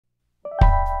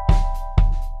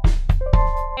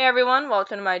Hey everyone,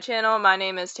 welcome to my channel. My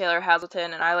name is Taylor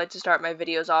Haselton and I like to start my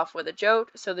videos off with a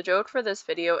joke. So the joke for this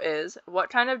video is,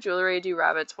 what kind of jewelry do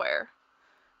rabbits wear?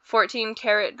 14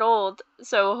 karat gold.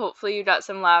 So hopefully you got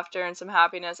some laughter and some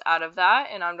happiness out of that,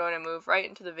 and I'm going to move right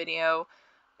into the video.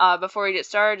 Before we get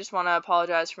started, I just want to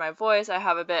apologize for my voice. I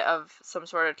have a bit of some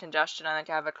sort of congestion. I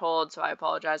think I have a cold, so I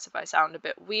apologize if I sound a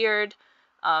bit weird.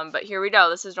 But here we go.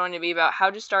 This is going to be about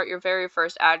how to start your very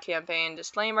first ad campaign.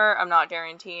 Disclaimer, I'm not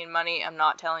guaranteeing money. I'm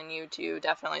not telling you to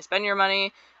definitely spend your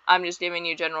money. I'm just giving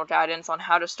you general guidance on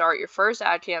how to start your first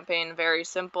ad campaign. Very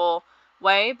simple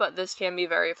way, but this can be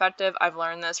very effective. I've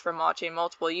learned this from watching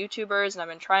multiple YouTubers, and I've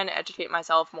been trying to educate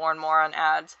myself more and more on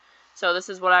ads. So this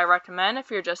is what I recommend if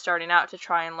you're just starting out to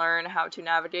try and learn how to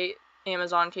navigate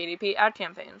Amazon KDP ad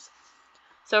campaigns.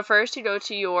 So first you go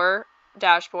to your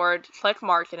dashboard, click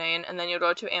marketing, and then you'll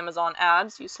go to Amazon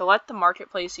ads. You select the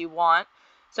marketplace you want.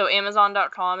 So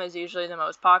Amazon.com is usually the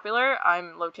most popular.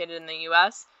 I'm located in the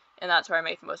US, and that's where I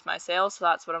make most of my sales, so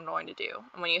that's what I'm going to do.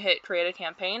 And when you hit create a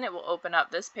campaign, it will open up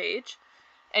this page,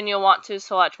 and you'll want to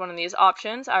select one of these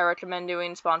options. I recommend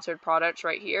doing sponsored products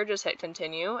right here. Just hit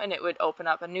continue, and it would open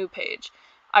up a new page.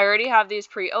 I already have these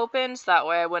pre-opened, so that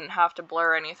way I wouldn't have to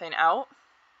blur anything out.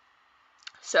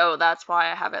 So that's why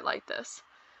I have it like this.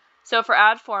 So for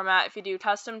ad format, if you do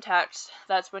custom text,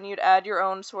 that's when you'd add your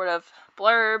own sort of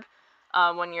blurb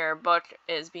when your book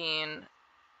is being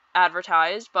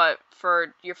advertised. But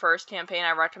for your first campaign,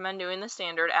 I recommend doing the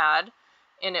standard ad,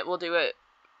 and it will do it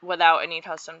without any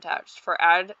custom text. For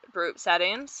ad group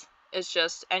settings, it's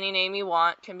just any name you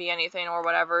want, can be anything or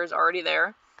whatever is already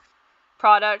there.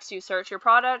 Products, you search your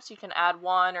products, you can add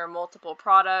one or multiple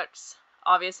products.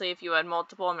 Obviously, if you had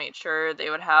multiple, make sure they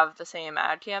would have the same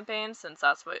ad campaign, since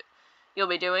that's what you'll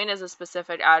be doing is a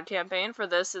specific ad campaign. For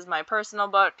this is my personal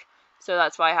book, so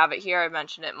that's why I have it here. I've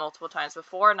mentioned it multiple times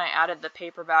before, and I added the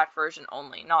paperback version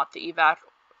only, not the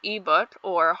ebook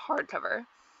or hardcover.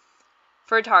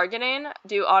 For targeting,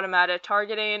 do automatic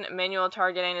targeting. Manual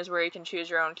targeting is where you can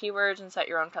choose your own keywords and set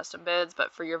your own custom bids,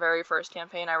 but for your very first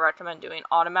campaign, I recommend doing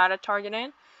automatic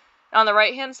targeting. On the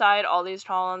right hand side, all these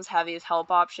columns have these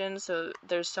help options, so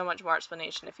there's so much more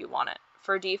explanation if you want it.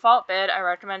 For default bid, I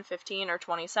recommend 15 or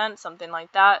 20 cents, something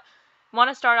like that. You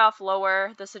want to start off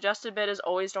lower. The suggested bid is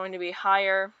always going to be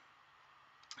higher.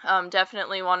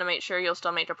 Definitely want to make sure you'll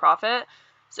still make a profit.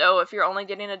 So if you're only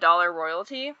getting $1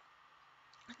 royalty,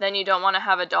 then you don't want to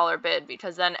have $1 bid,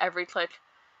 because then every click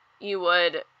you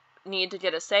would need to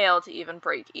get a sale to even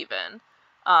break even,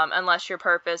 unless your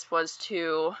purpose was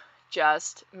to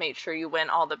just make sure you win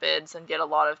all the bids and get a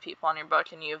lot of people on your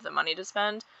book and you have the money to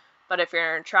spend. But if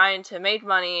you're trying to make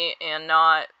money and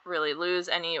not really lose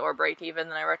any or break even,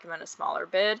 then I recommend a smaller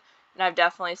bid. And I've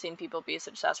definitely seen people be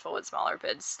successful with smaller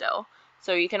bids still.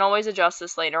 So you can always adjust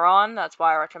this later on. That's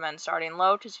why I recommend starting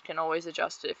low, because you can always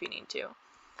adjust it if you need to.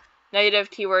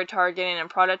 Negative keyword targeting and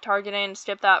product targeting,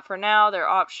 skip that for now. They're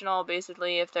optional.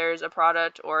 Basically, if there's a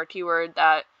product or a keyword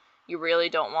that you really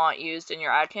don't want used in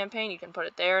your ad campaign, you can put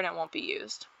it there and it won't be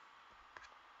used.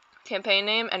 Campaign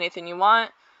name, anything you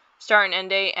want. Start and end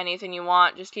date, anything you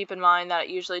want. Just keep in mind that it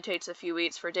usually takes a few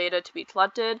weeks for data to be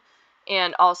collected,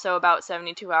 and also about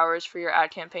 72 hours for your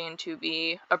ad campaign to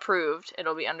be approved.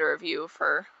 It'll be under review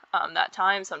for that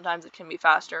time. Sometimes it can be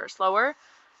faster or slower,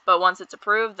 but once it's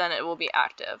approved, then it will be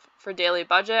active. For daily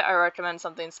budget, I recommend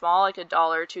something small, like $1,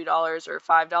 $2, or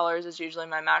 $5 is usually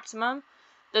my maximum.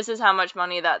 This is how much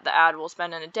money that the ad will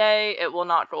spend in a day. It will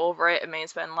not go over it. It may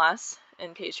spend less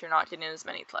in case you're not getting as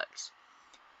many clicks.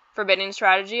 For bidding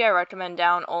strategy, I recommend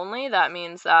down only. That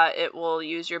means that it will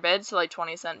use your bid, so like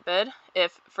 20-cent bid.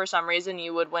 If for some reason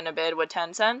you would win a bid with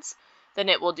 10 cents, then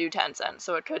it will do 10 cents,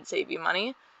 so it could save you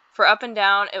money. For up and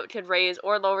down, it could raise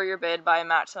or lower your bid by a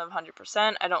maximum of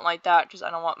 100%. I don't like that because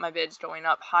I don't want my bids going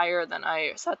up higher than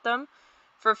I set them.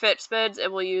 For fixed bids,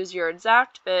 it will use your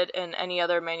exact bid and any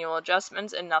other manual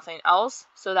adjustments and nothing else.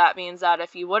 So that means that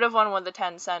if you would have won with a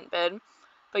 10-cent bid,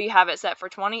 but you have it set for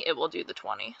 20, it will do the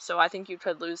 20. So I think you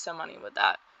could lose some money with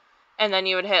that. And then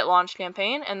you would hit launch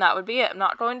campaign, and that would be it. I'm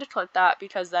not going to click that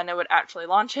because then it would actually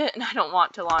launch it, and I don't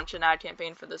want to launch an ad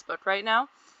campaign for this book right now.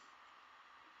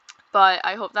 But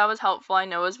I hope that was helpful. I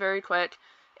know it was very quick.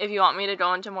 If you want me to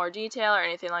go into more detail or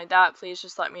anything like that, please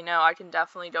just let me know. I can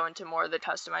definitely go into more of the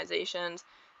customizations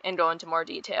and go into more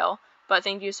detail. But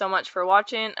thank you so much for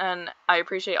watching, and I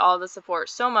appreciate all the support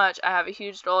so much. I have a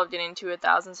huge goal of getting to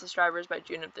 1,000 subscribers by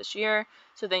June of this year.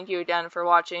 So thank you again for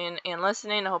watching and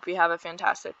listening. I hope you have a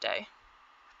fantastic day.